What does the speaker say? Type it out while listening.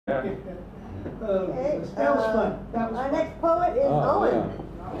Okay, that was fun. That was Our fun. next poet is Owen.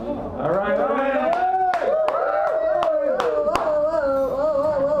 Yeah. All right, all right.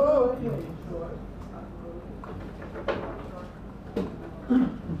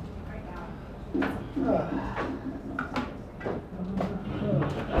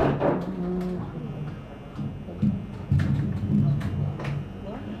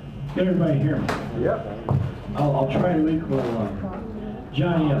 Can everybody hear me? Yep. I'll try to equal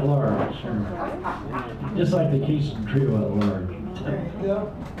Johnny at large, just like the Kingston Trio at large.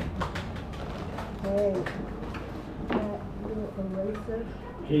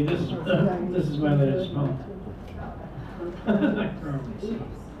 Okay, this is my latest poem.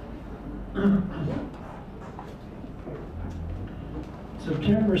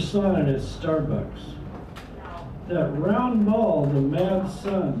 September sonnet at Starbucks. That round ball, the mad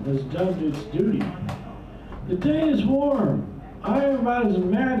sun, has done its duty. The day is warm. I am about as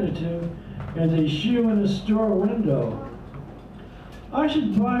imaginative as a shoe in a store window. I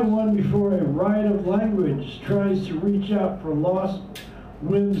should buy one before a riot of language tries to reach out for lost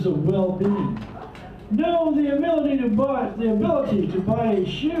whims of well-being. No, the ability to buy a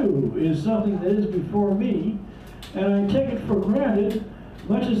shoe is something that is before me, and I take it for granted,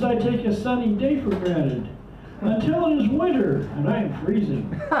 much as I take a sunny day for granted. Until it is winter, and I am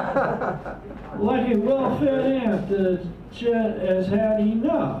freezing. Like a well-fed ant that has had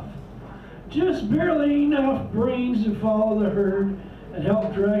enough. Just barely enough brains to follow the herd and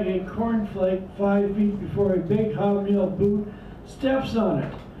help drag a cornflake 5 feet before a big hobnail boot steps on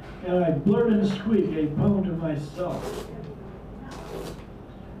it. And I blurt and squeak a poem to myself.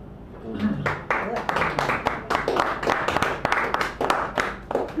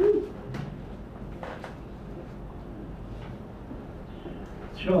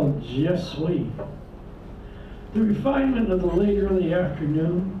 It's called Je suis. The refinement of the late early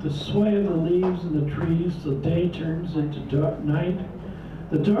afternoon, the sway of the leaves in the trees till day turns into dark night.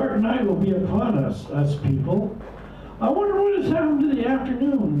 The dark night will be upon us people. I wonder what has happened to the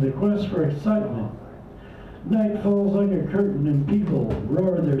afternoon, the quest for excitement. Night falls like a curtain and people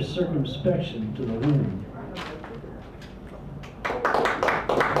roar their circumspection to the wind.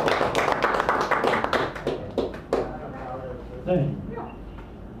 Thank you.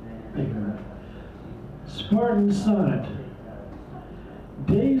 Thank you. Spartan sonnet.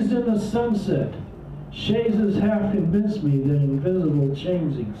 Dazed in the sunset, chazes half convince me that invisible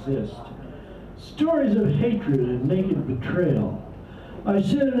chains exist. Stories of hatred and naked betrayal. I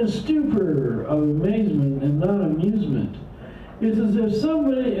sit in a stupor of amazement and non-amusement. It's as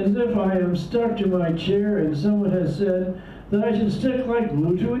if I am stuck to my chair and someone has said that I should stick like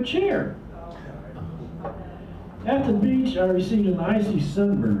glue to a chair. At the beach, I received an icy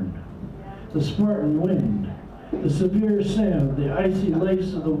sunburn. The Spartan wind, the severe sand, the icy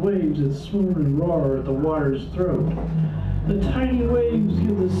lace of the waves that swoon and roar at the water's throat. The tiny waves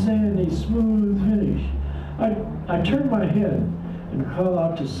give the sand a smooth finish. I turn my head and call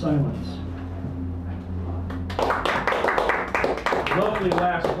out to silence. Lovely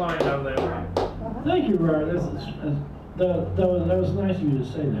last line of that. Thank you, Barbra. That was nice of you to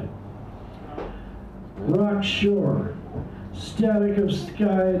say that. Rock shore. Static of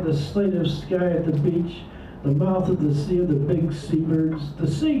sky, the slate of sky at the beach, the mouth of the sea of the big seabirds, the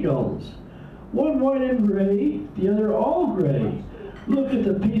seagulls. One white and gray, the other all gray. Look at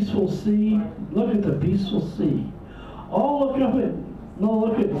the peaceful sea, look at the peaceful sea. All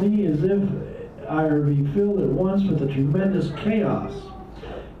look at me as if I were be filled at once with a tremendous chaos.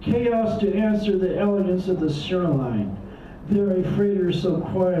 Chaos to answer the elegance of the shoreline. There a freighter so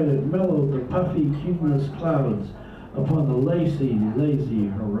quiet it mellowed the puffy cumulus clouds upon the lazy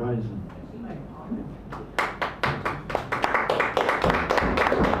horizon.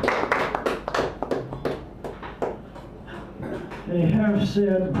 A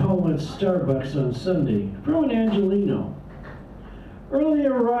half-sad poem at Starbucks on Sunday from an Angelino. Early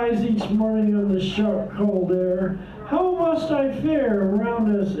arise each morning of the sharp cold air. How must I fare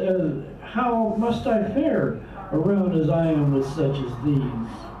around as I am with such as these?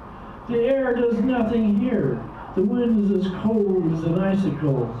 The air does nothing here. The wind is as cold as an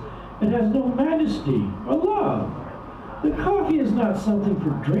icicle. It has no majesty or love. The coffee is not something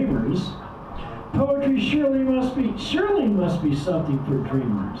for dreamers. Poetry surely must be something for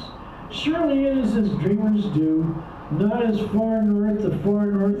dreamers. Surely it is as dreamers do, not as far north, the far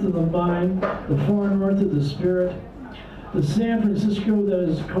north of the mind, the far north of the spirit. The San Francisco that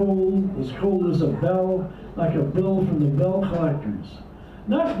is cold as a bell, like a bill from the bell collectors.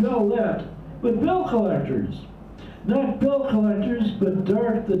 Not bellette, but bell collectors. Not bell collectors, but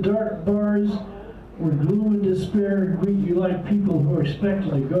the dark bars where gloom and despair greet you like people who are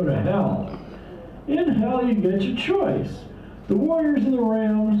expected to go to hell. In hell, you get your choice. The Warriors of the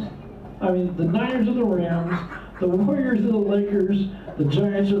Rams, the Niners of the Rams, the Warriors of the Lakers, the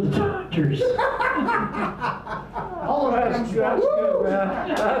Giants of the Dodgers. Oh, that's good,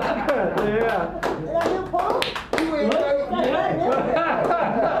 man. That's good, yeah. Is that you, Paul? You ain't What?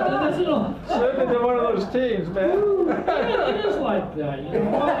 Send it to one of those teams, man. It is like that, you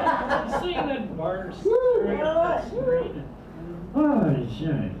know. Seeing that Barbra staring at that screen. Oh,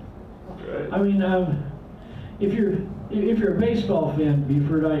 shit. I mean, if you're a baseball fan,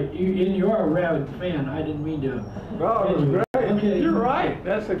 Buford, and you are a rabid fan, I didn't mean to. Oh, it was great. Okay. You're right.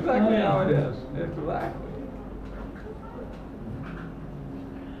 That's exactly how it is. Exactly.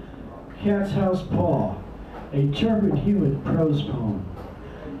 Cat's House Paw, a turbid humid prose poem.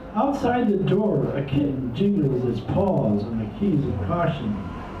 Outside the door, a kitten jiggles its paws on the keys of caution,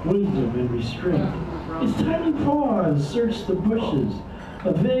 wisdom, and restraint. Its tiny paws search the bushes,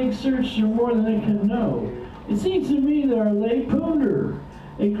 a vague search for more than it can know. It seems to me that our late Poonder,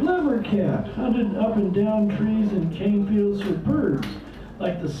 a clever cat, hunted up and down trees and cane fields for birds,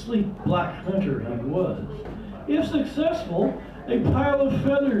 like the sleek black hunter he was. If successful, a pile of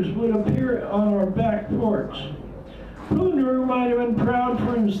feathers would appear on our back porch. Poonder might have been proud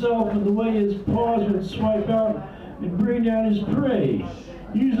for himself in the way his paws would swipe out and bring down his prey,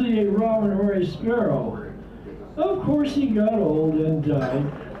 usually a robin or a sparrow. Of course, he got old and died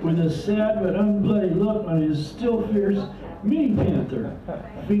with a sad but unbloody look on his still fierce mini panther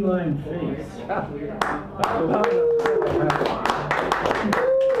feline face. I love it.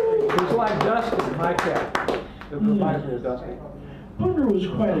 It's like Dusty, my cat. It reminds me of Dusty. Poonder was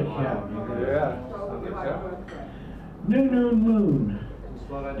quite a cat. Yeah. New Noon Moon,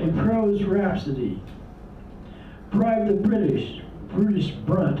 a prose rhapsody. Bribe the British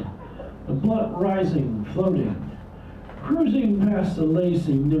brunt, the blunt rising, floating. Cruising past the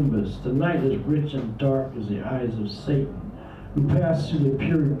lacy nimbus, the night is rich and dark as the eyes of Satan, who passed through the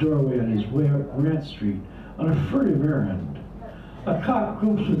pure doorway on his way up Grant Street on a furtive errand. A cock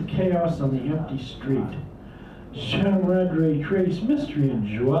goops with chaos on the empty street. Chamradre creates mystery in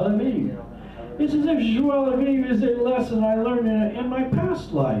Joie la Vive. It's as if Joie la Vive is a lesson I learned in my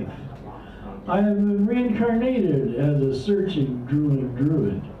past life. I have been reincarnated as a searching, drooling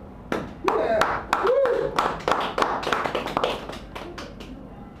druid.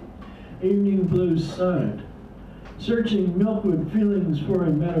 Evening Blues Sonnet. Searching milkwood feelings for a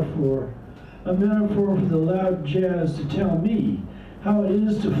metaphor for the loud jazz to tell me how it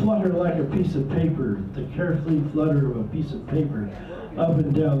is to flutter like a piece of paper, the carefully flutter of a piece of paper up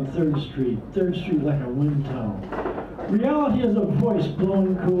and down 3rd Street like a wind tunnel. Reality is a voice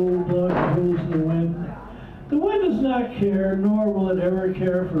blowing cool to the wind. The wind does not care, nor will it ever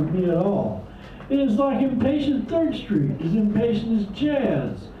care for me at all. It is like impatient 3rd Street, as impatient as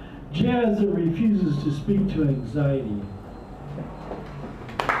jazz. Jazz that refuses to speak to anxiety.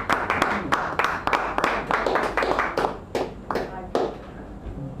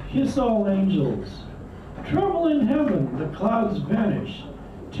 Kiss all angels. Trouble in heaven, the clouds vanish.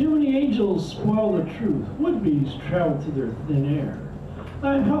 Too many angels spoil the truth. Would-bees travel through their thin air.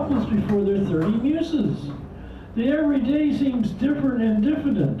 I am helpless before their 30 muses. The everyday seems different and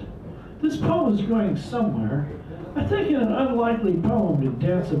diffident. This poem is going somewhere. I think in an unlikely poem to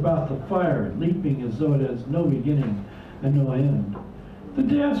dance about the fire, leaping as though it has no beginning and no end. The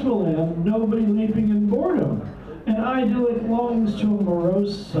dance will end, nobody leaping in boredom, and idyllic longs to a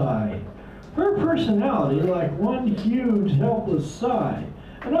morose sigh. Her personality like one huge helpless sigh.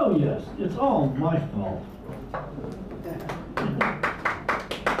 And oh yes, it's all my fault.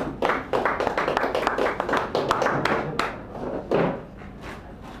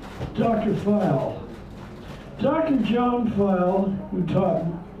 Dr. File. Dr. John File, who taught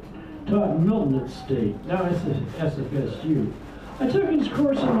Milton at State, now SFSU. I took his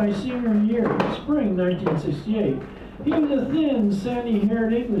course in my senior year, spring 1968. He was a thin,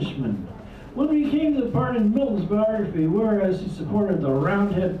 sandy-haired Englishman. When we came to the part in Milton's biography, whereas he supported the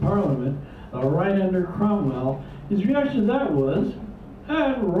Roundhead Parliament, right under Cromwell, his reaction to that was,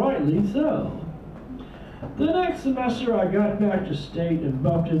 and rightly so. The next semester I got back to State and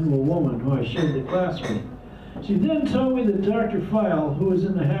bumped into a woman who I shared the class with. She then told me that Dr. File, who was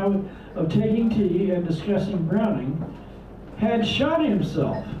in the habit of taking tea and discussing Browning, had shot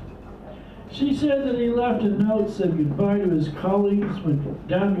himself. She said that he left a note, said goodbye to his colleagues, went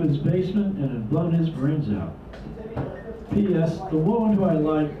down to his basement, and had blown his brains out. P.S. The woman who I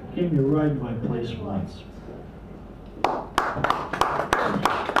like gave me a ride to my place once. I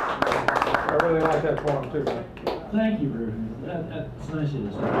really like that poem too, man. Thank you, Bruce. That's nice of you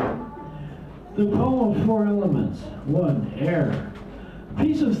to say. The poem of four elements. 1, air. A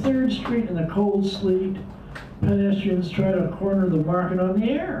piece of 3rd Street in the cold sleet. Pedestrians try to corner the market on the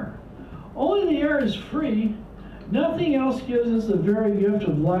air. Only the air is free. Nothing else gives us the very gift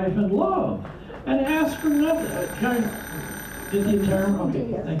of life and love. And ask for nothing. Can I get the entire?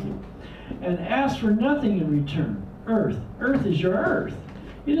 Okay, thank you. And ask for nothing in return. Earth. Earth is your earth.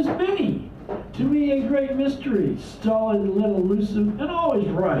 It is many. To me a great mystery, stolid, little, elusive, and always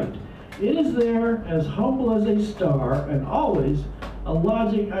right. It is there, as humble as a star, and always a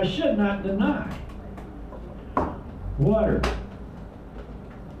logic I should not deny. Water.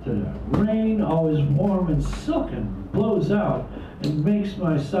 The rain, always warm and silken, blows out and makes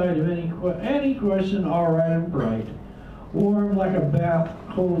my sight of any question all right and bright. Warm like a bath,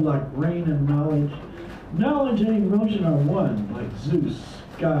 cold like rain and knowledge. Knowledge and emotion are one, like Zeus,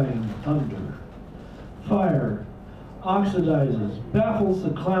 sky and thunder. Fire oxidizes, baffles the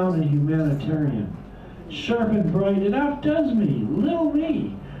clown and humanitarian. Sharp and bright, it outdoes me, little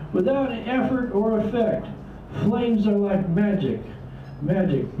me, without effort or effect. Flames are like magic,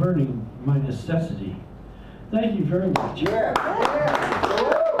 magic burning my necessity. Thank you very much. Yeah.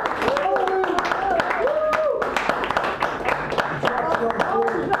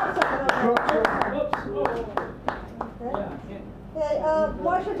 Hey,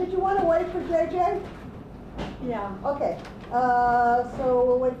 Marcia, did you want to wait for JJ? Yeah. Okay. So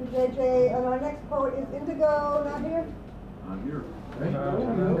we'll wait for JJ. And our next poet is Indigo. Not here? I'm here.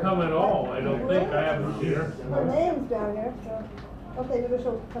 Didn't come at all. I don't think I have it here. Her name's down here. So. Okay, maybe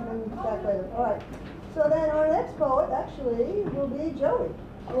she'll come in back later. All right. So then our next poet actually will be Joey.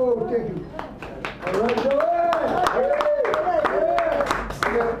 Oh, thank you. All right, Joey.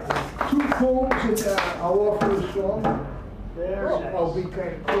 Two poems that I'll offer a song. I'll be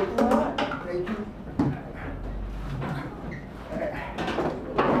kind of quick. Thank you.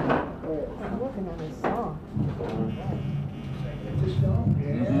 I'm working on this song. This song?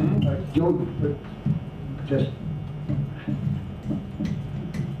 Yeah. Joey, just.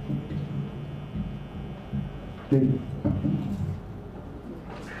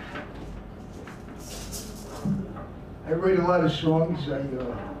 I write a lot of songs. I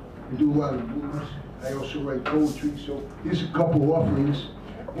do a lot of blues. I also write poetry. So here's a couple offerings.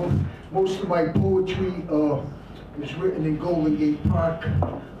 Most of my poetry is written in Golden Gate Park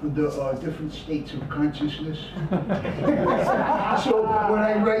with the different states of consciousness. So when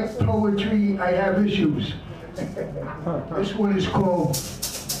I write poetry, I have issues. This one is called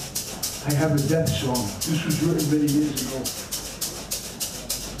I Have a Death Song. This was written many years ago.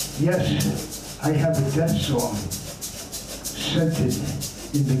 Yes, I have a death song, scented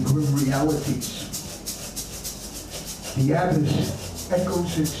in the grim realities. The abyss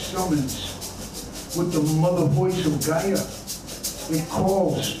echoes its summons with the mother voice of Gaia. It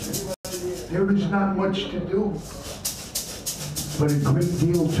calls. There is not much to do, but a great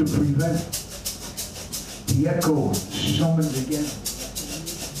deal to prevent. The echo summoned again.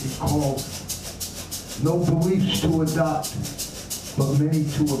 It called. No beliefs to adopt, but many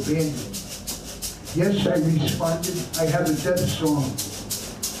to abandon. Yes, I responded. I have a death song.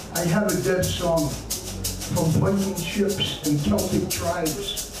 I have a death song from Viking ships and Celtic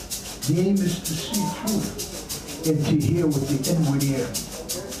tribes. The aim is to see truth and to hear with the inward ear.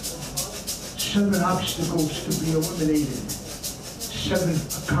 7 obstacles to be eliminated. 7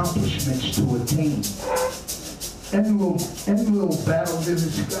 accomplishments to attain. Enlil battled in the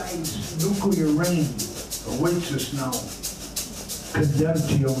skies. Nuclear rain awaits us now. Condemned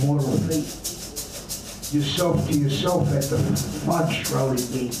to your mortal fate. Yourself to yourself at the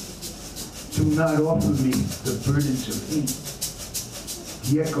fog-shrouded gate. Do not offer me the burdens of hate.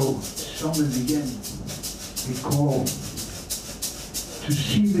 The echo summoned again. It called. To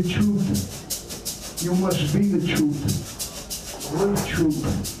see the truth, you must be the truth. Live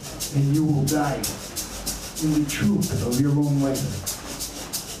truth, and you will die in the truth of your own life.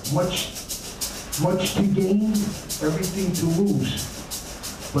 Much to gain, everything to lose,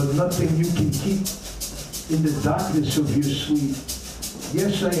 but nothing you can keep in the darkness of your sleep.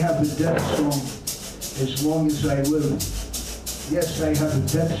 Yes, I have a death song as long as I live. Yes, I have a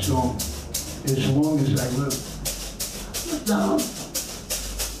death song as long as I live. Sit down.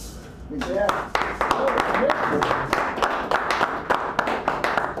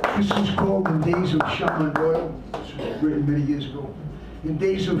 This is called In Days of Shaman Royal. This was written many years ago. In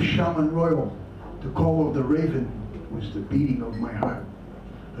days of Shaman Royal, the call of the raven was the beating of my heart.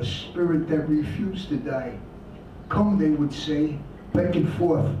 A spirit that refused to die. Come, they would say, beckon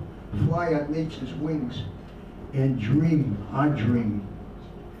forth, fly on nature's wings, and dream our dream.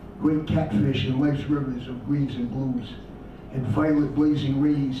 Great catfish in life's rivers of greens and blues, and violet blazing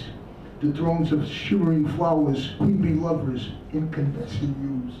rays, The thrones of shivering flowers, queen-bee lovers, incandescent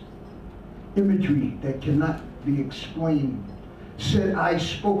hues. Imagery that cannot be explained. Said eyes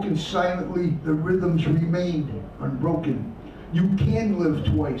spoken silently, the rhythms remained unbroken. You can live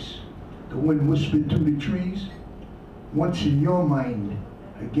twice. The wind whispered through the trees. Once in your mind,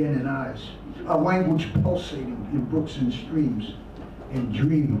 again in ours. A language pulsating in brooks and streams. And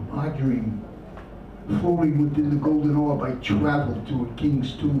dream, our dream. Floating within the golden orb, I traveled to a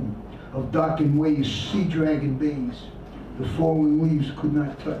king's tomb. Of darkened ways, sea dragon bays. The fallen leaves could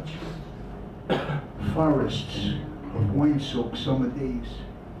not touch. Forests of wine-soaked summer days.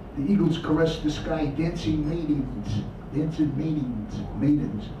 The eagles caressed the sky, dancing maidens,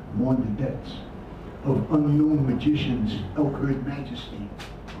 mourned the deaths of unknown magicians, elk-herd majesty,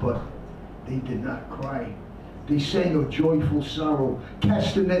 but they did not cry. They sang of joyful sorrow,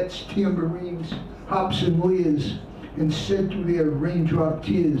 castanets, tambourines, harps and lyres, and said through their raindrop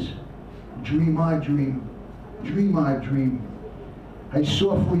tears, dream our dream, dream our dream. I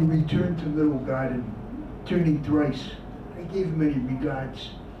softly returned to Middle Garden, turning thrice. I gave many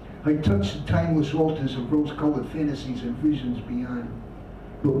regards. I touched the timeless altars of rose-colored fantasies and visions beyond.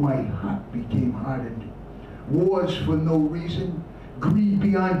 But my heart became hardened. Wars for no reason, greed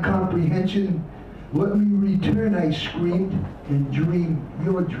beyond comprehension. Let me return, I screamed, and dream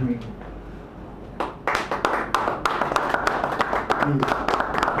your dream.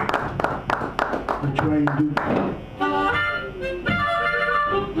 We're trying to do.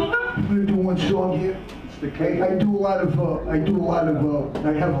 I'm gonna do one song here. I do a lot of,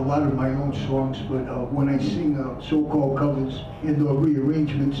 I have a lot of my own songs, but when I sing so-called covers and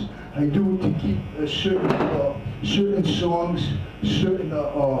rearrangements, I do it to keep certain songs,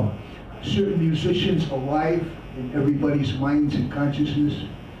 certain musicians alive in everybody's minds and consciousness.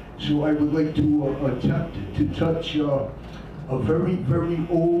 So I would like to attempt to touch a very, very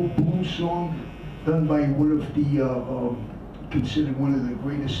old blues song done by one of the, considered one of the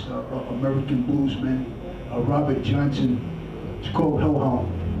greatest American bluesmen, Robert Johnson. It's called Hellhound.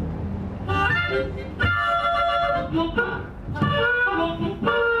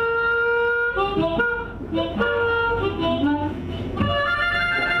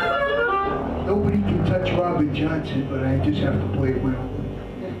 Nobody can touch Robert Johnson, but I just have to play it well.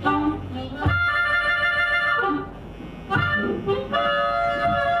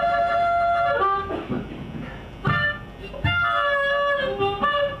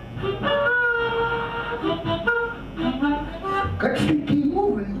 Got to keep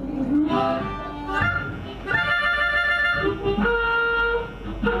moving.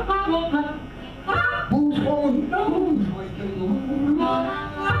 Who's falling down?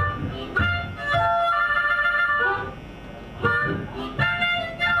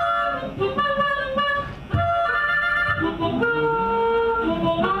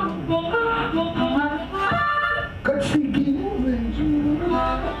 Got to keep moving.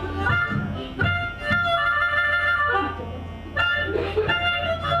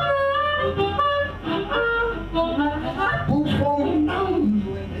 Who's falling down?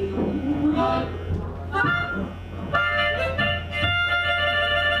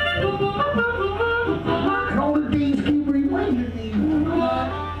 And all the days keep reminding me.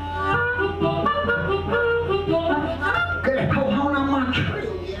 Got a hellhound on my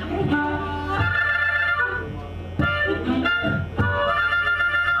trail, yeah.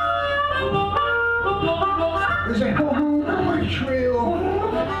 There's a hellhound on my trail.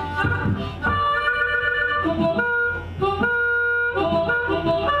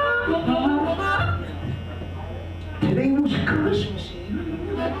 Today was Christmas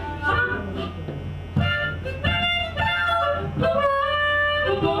Eve.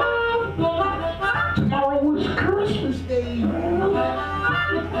 Tomorrow was Christmas Day.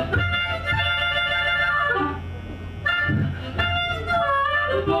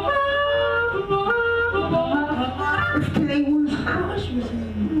 If today was Christmas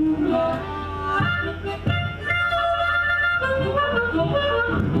Eve.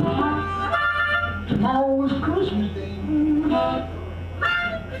 Tomorrow was Christmas Day.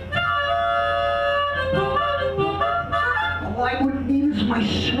 All I would need is my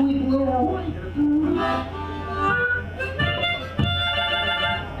sweet little wife to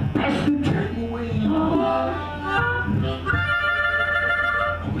pass the time away. All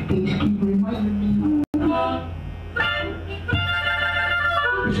the days keep reminding me.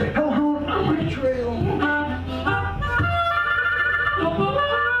 There's a hellhound on my trail.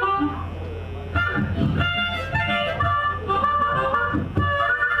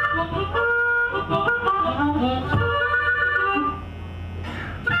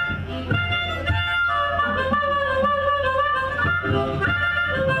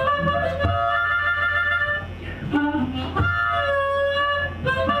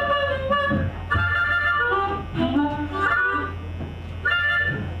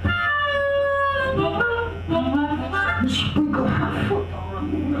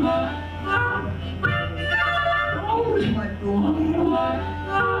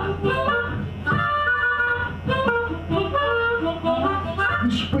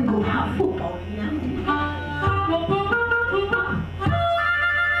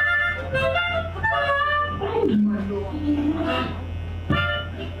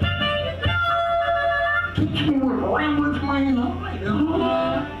 Teach me what ramblers mine are.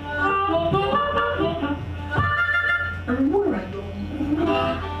 Everywhere I go.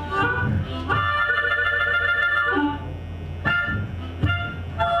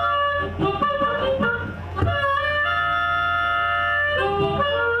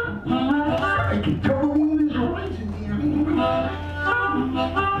 I can tell the wind is rising here.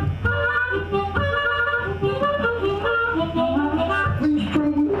 Leaves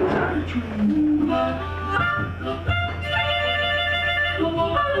trembling inside a tree.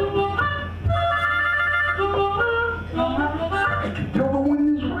 I can tell the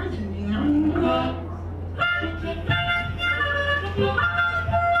wind is rising here.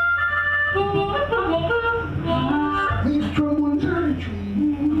 Leaves trembling inside a tree.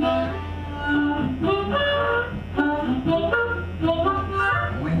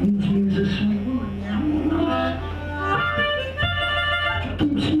 When he tears a sweet woman, she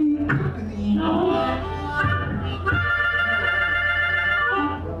keeps me company.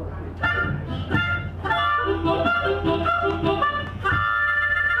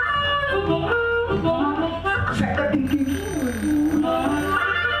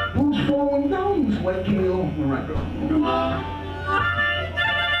 Who's falling down this white hill where I go?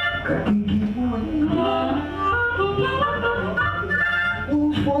 I can keep moving.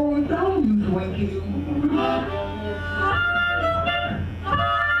 Who's falling down this white hill?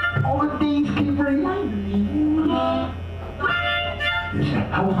 All the things keep reminding me. There's a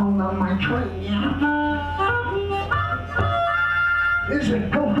hellhound on my trail. There's a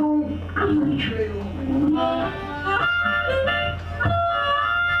hellhound on my trail.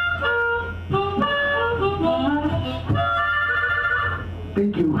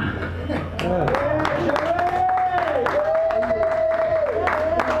 Thank you.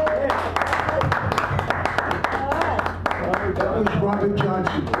 That was Robert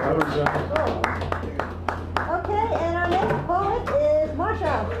Johnson. Okay, and our next poet is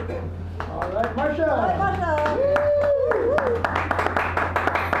Marsha. All right, Marsha. All right, Marsha.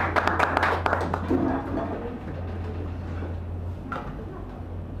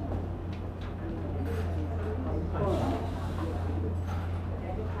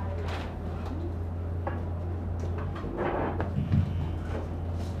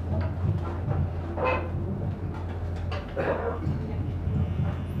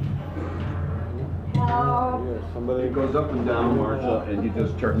 Somebody goes up and down, Marsha, and you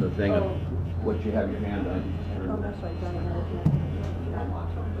just turn the thing and what you have your hand on. Oh, that's right, Johnny had it.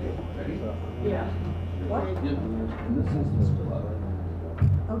 Yeah. What? And this is the spot.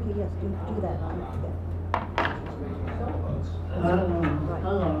 Okay, yes, do that.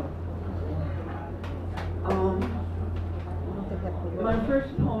 Hello. My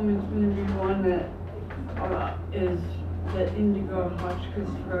first poem is going to be one that is that Indigo Hotchkiss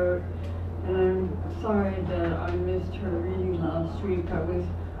wrote, and I'm sorry that I missed her reading last week. I was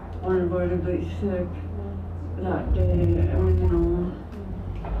unavoidably sick that day, and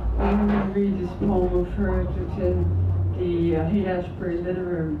I'm going to read this poem of hers. It's in the Haight-Ashbury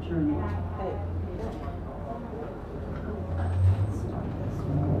Literary Journal.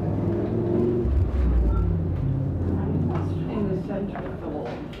 In the center of the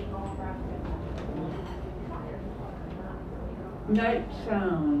wall. Night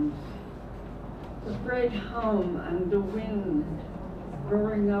sounds, the great hum and the wind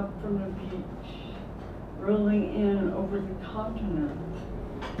roaring up from the beach, rolling in over the continent,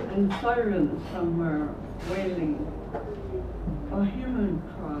 and sirens somewhere wailing. A human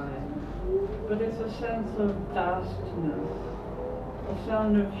cry, but it's a sense of vastness, a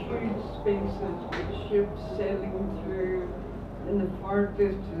sound of huge spaces with ships sailing through in the far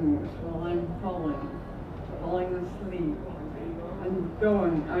distance while I'm falling asleep, and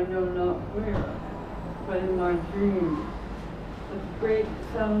going I know not where, but in my dreams. The great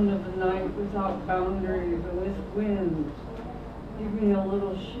sound of the night without boundaries and with wind give me a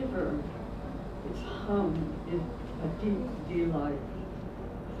little shiver. Its hum is a deep delight.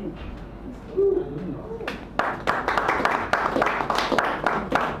 Thank you.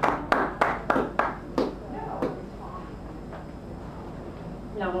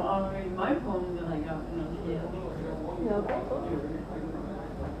 Now I'll read my poem that I got in a hand.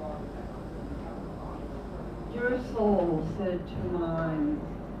 Your soul said to mine,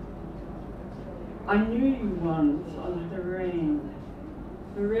 I knew you once under the rain,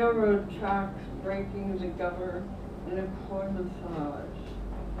 the railroad tracks breaking the gutter in a chord massage.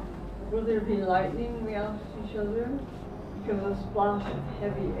 Will there be lightning, we asked each other, because a splash of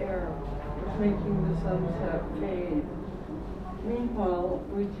heavy air was making the sunset fade. Meanwhile,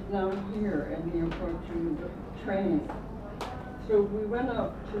 we did not hear any approaching train. So we went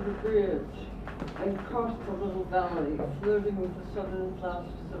up to the bridge I crossed the little valley, flirting with the sudden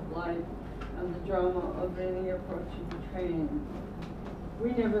flashes of light and the drama of any approaching train.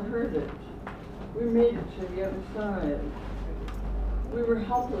 We never heard it. We made it to the other side. We were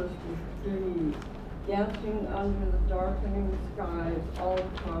helpless with glee, dancing under the darkening skies all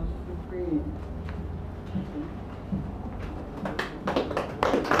across the green.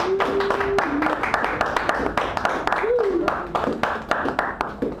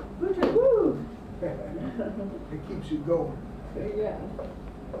 It keeps you going. Yeah.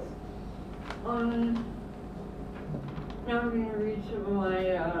 Now I'm going to read some of my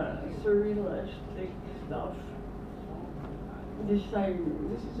surrealistic stuff. This is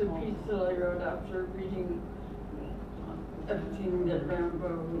a piece that I wrote after reading everything that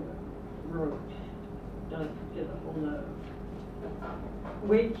Rambo wrote. Does get a hold of.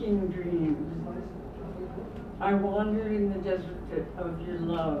 Waking dreams. I wandered in the desert of your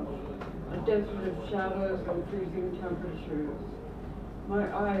love, a desert of shadows and freezing temperatures.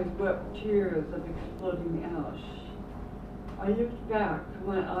 My eyes wept tears of exploding ash. I looked back,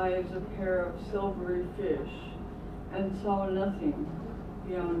 my eyes a pair of silvery fish, and saw nothing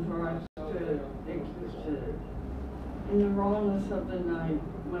beyond where I stood existed. In the rawness of the night,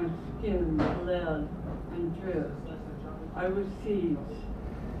 my skin bled and dripped. I was seeds,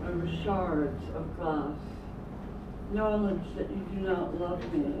 I was shards of glass. Knowledge that you do not love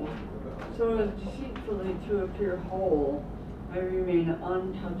me, so as deceitfully to appear whole, I remain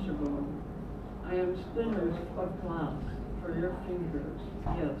untouchable. I am splinters of glass for your fingers,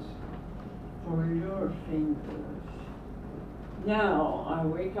 yes, for your fingers. Now I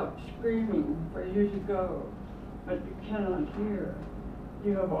wake up screaming for you to go, but you cannot hear.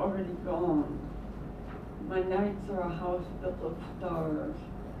 You have already gone. My nights are a house built of stars,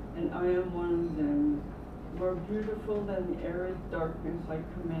 and I am one of them, more beautiful than the arid darkness I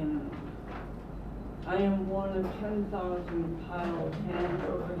command. I am one of 10,000 piled hand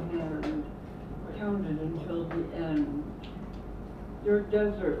over hand, counted until the end. Your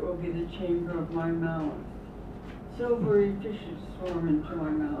desert will be the chamber of my mouth. Silvery fishes swarm into my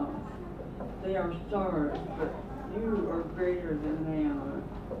mouth. They are stars, but you are greater than they are.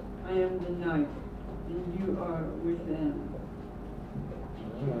 I am the night, and you are within.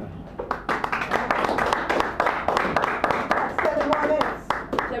 7 more minutes.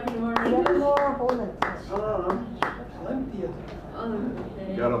 7 more 7 minutes. more whole minutes.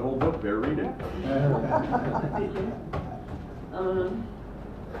 Okay. Got a whole book there, read it. This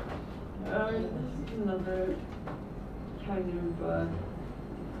is another kind of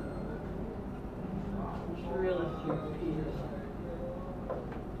surrealistic piece.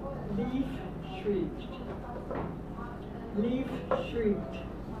 Leaf shrieked. Leaf shrieked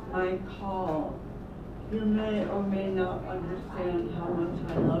my call. You may or may not understand how much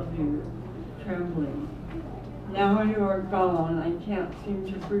I love you, trembling. Now you are gone, I can't seem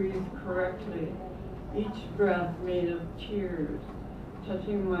to breathe correctly. Each breath made of tears,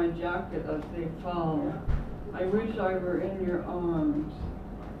 touching my jacket as they fall. I wish I were in your arms,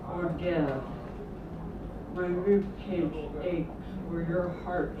 or dead. My ribcage aches where your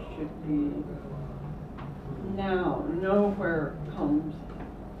heart should be. Now, nowhere comes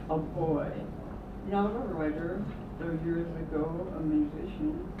a boy. Not a writer, though years ago a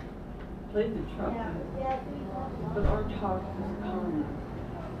musician. Played the trumpet, but our talk is common.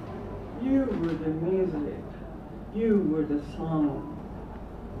 You were the music, you were the song.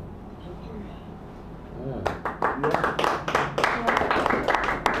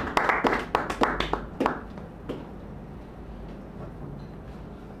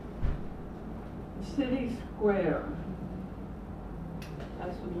 City Square.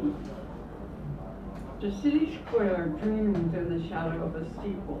 That's me. The city square dreams in the shadow of a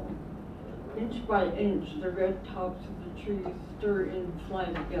steeple. Inch by inch, the red tops of the trees stir in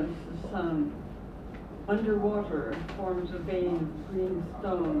flight against the sun. Underwater, it forms a vein of green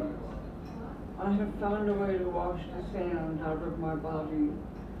stones. I have found a way to wash the sand out of my body.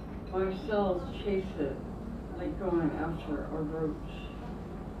 My cells chase it, like going after a roach.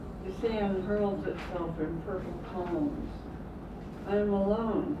 The sand hurls itself in purple columns. I am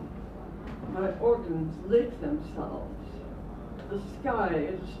alone. My organs lick themselves. The sky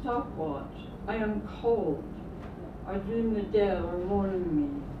is a stopwatch. I am cold. I dream the dead are mourning me.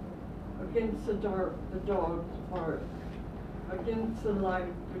 Against the dark, the dogs bark. Against the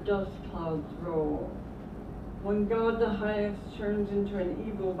light, the dust clouds roll. When God the highest turns into an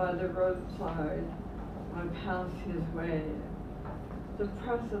eagle by the roadside, I pass his way. The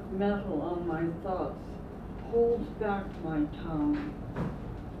press of metal on my thoughts holds back my tongue.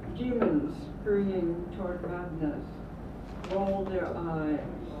 Demons scurrying toward madness roll their eyes.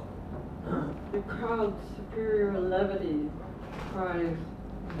 The crowd's superior levity cries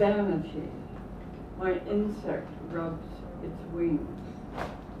vanity. My insect rubs its wings.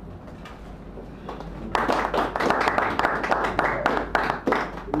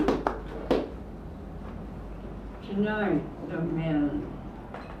 Tonight,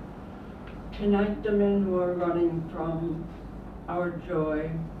 the men who are running from our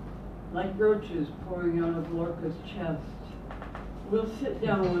joy, like roaches pouring out of Lorca's chest, will sit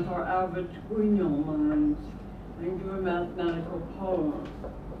down with our avid guignol minds and do a mathematical poem.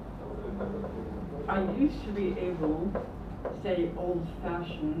 I used to be able to say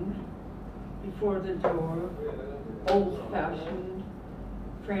old-fashioned before the door, old-fashioned,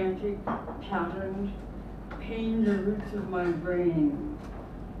 frantic, patterned, pain the roots of my brain.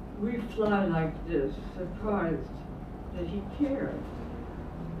 We fly like this, surprised that he cared.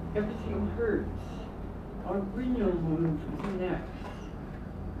 Everything hurts. Our guignol moves next.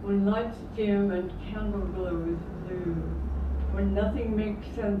 When lights dim and candle glow is blue, when nothing makes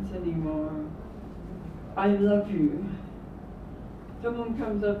sense anymore, I love you. Someone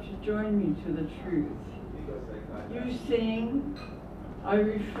comes up to join me to the truth. You sing, I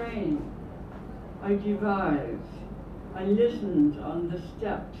refrain, I devise, I listened on the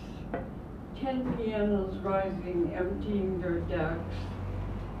steps. 10 pianos rising, emptying their decks,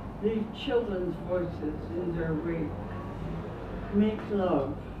 leave children's voices in their wake. Make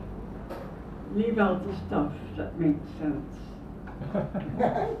love. Leave out the stuff that makes sense.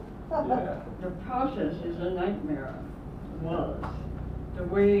 The process is a nightmare. Was. The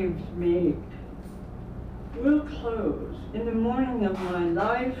waves make. We'll close. In the morning of my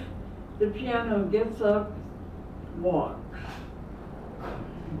life, the piano gets up, walks.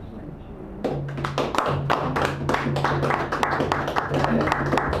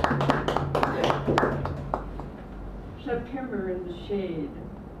 September in the shade.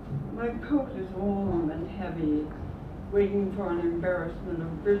 My coat is warm and heavy, waiting for an embarrassment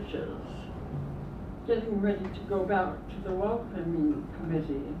of breeches. Getting ready to go back to the welcoming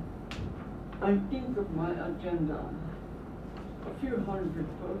committee. I think of my agenda. A few hundred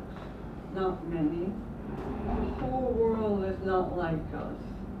books, not many. The whole world is not like us.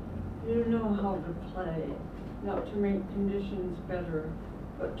 You know how to play, not to make conditions better,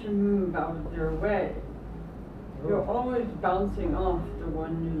 but to move out of their way. You're always bouncing off the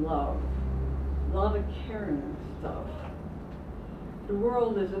one you love. A lot of caring stuff. The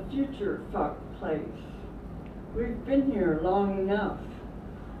world is a future fuck place. We've been here long enough.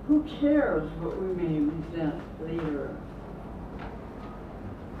 Who cares what we may resent later?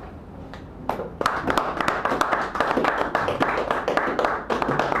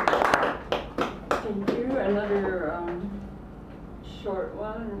 Thank you. Another short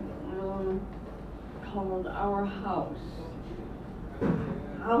one called Our House.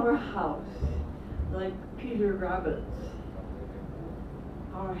 Our house, like Peter Rabbit's.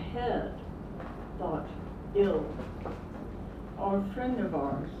 Our head thought ill. Our friend of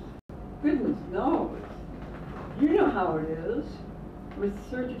ours, goodness knows. You know how it is, with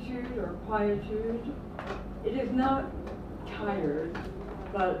certitude or quietude. It is not tired,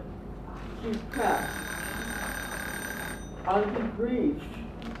 but depressed. Out of the grief.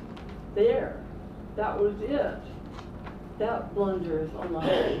 There, that was it. That blunders a lot.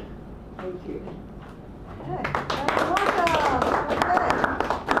 Thank you. Okay, welcome. Okay.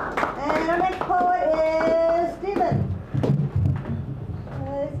 And our next poet is Stephen.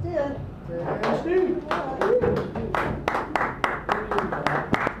 Hey, Stephen. Hey, Steve.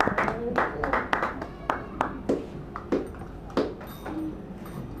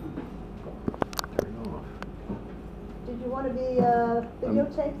 Did you want to be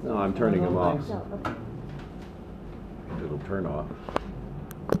videotaped? No, I'm turning them off. No, okay. It'll turn off.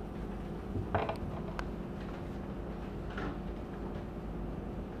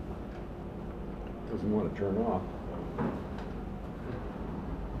 Doesn't want to turn off.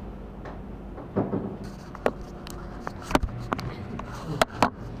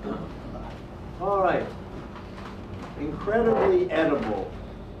 All right. Incredibly edible.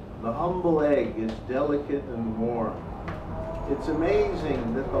 The humble egg is delicate and warm. It's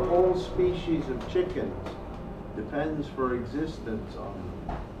amazing that the whole species of chickens depends for existence on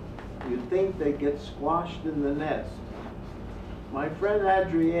them. You'd think they get squashed in the nest. My friend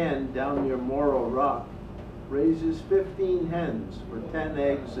Adrienne down near Morro Rock raises 15 hens for 10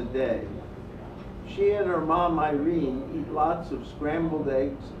 eggs a day. She and her mom Irene eat lots of scrambled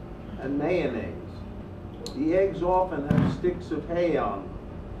eggs and mayonnaise. The eggs often have sticks of hay on them.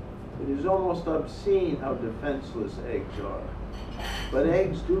 It is almost obscene how defenseless eggs are. But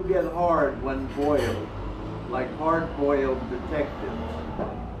eggs do get hard when boiled, like hard-boiled detectives.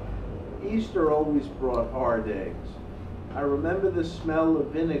 Easter always brought hard eggs. I remember the smell of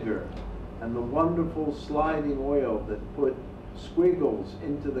vinegar and the wonderful sliding oil that put squiggles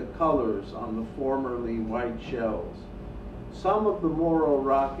into the colors on the formerly white shells. Some of the Moro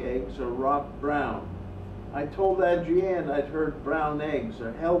rock eggs are rock brown. I told Adrienne I'd heard brown eggs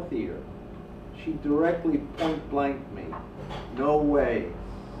are healthier. She directly point-blanked me. No way,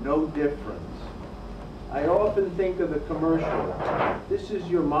 no difference. I often think of the commercial, "This is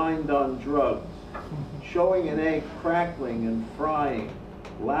your mind on drugs," showing an egg crackling and frying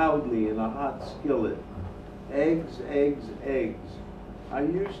loudly in a hot skillet. Eggs, eggs, eggs. I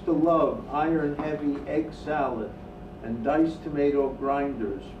used to love iron-heavy egg salad and diced tomato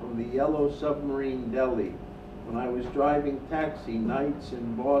grinders from the Yellow Submarine Deli when I was driving taxi nights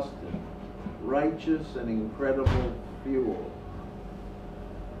in Boston. Righteous and incredible fuel.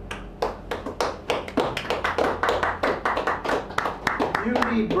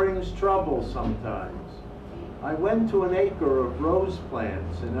 Beauty brings trouble sometimes. I went to an acre of rose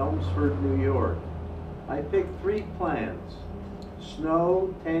plants in Elmsford, New York. I picked 3 plants: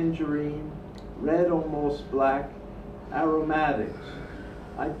 snow, tangerine, red almost black, aromatics.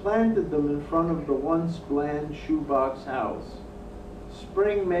 I planted them in front of the once bland shoebox house.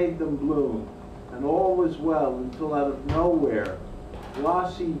 Spring made them bloom, and all was well until out of nowhere,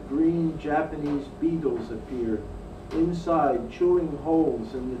 glossy green Japanese beetles appeared inside, chewing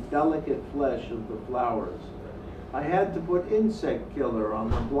holes in the delicate flesh of the flowers. I had to put insect killer on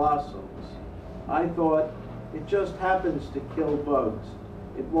the blossoms. I thought, it just happens to kill bugs.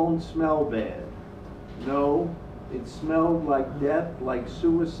 It won't smell bad. No, it smelled like death, like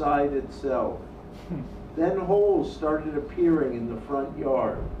suicide itself. Then holes started appearing in the front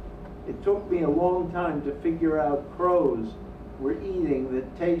yard. It took me a long time to figure out crows were eating the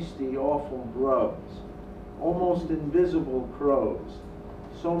tasty, awful grubs. Almost invisible crows.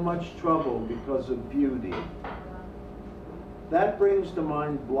 So much trouble because of beauty. That brings to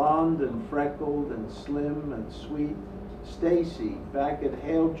mind blonde and freckled and slim and sweet Stacy back at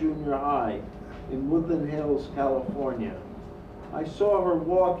Hale Junior High in Woodland Hills, California. I saw her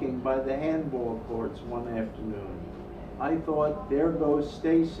walking by the handball courts one afternoon. I thought, there goes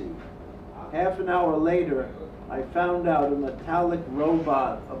Stacy. Half an hour later, I found out a metallic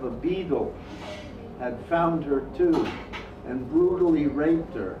robot of a beetle had found her too and brutally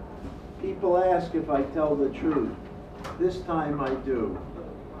raped her. People ask if I tell the truth. This time I do.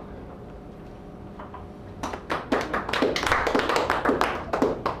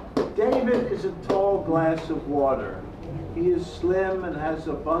 David is a tall glass of water. He is slim and has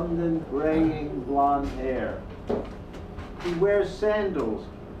abundant graying blonde hair. He wears sandals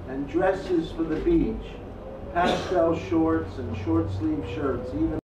and dresses for the beach, pastel shorts and short-sleeve shirts, even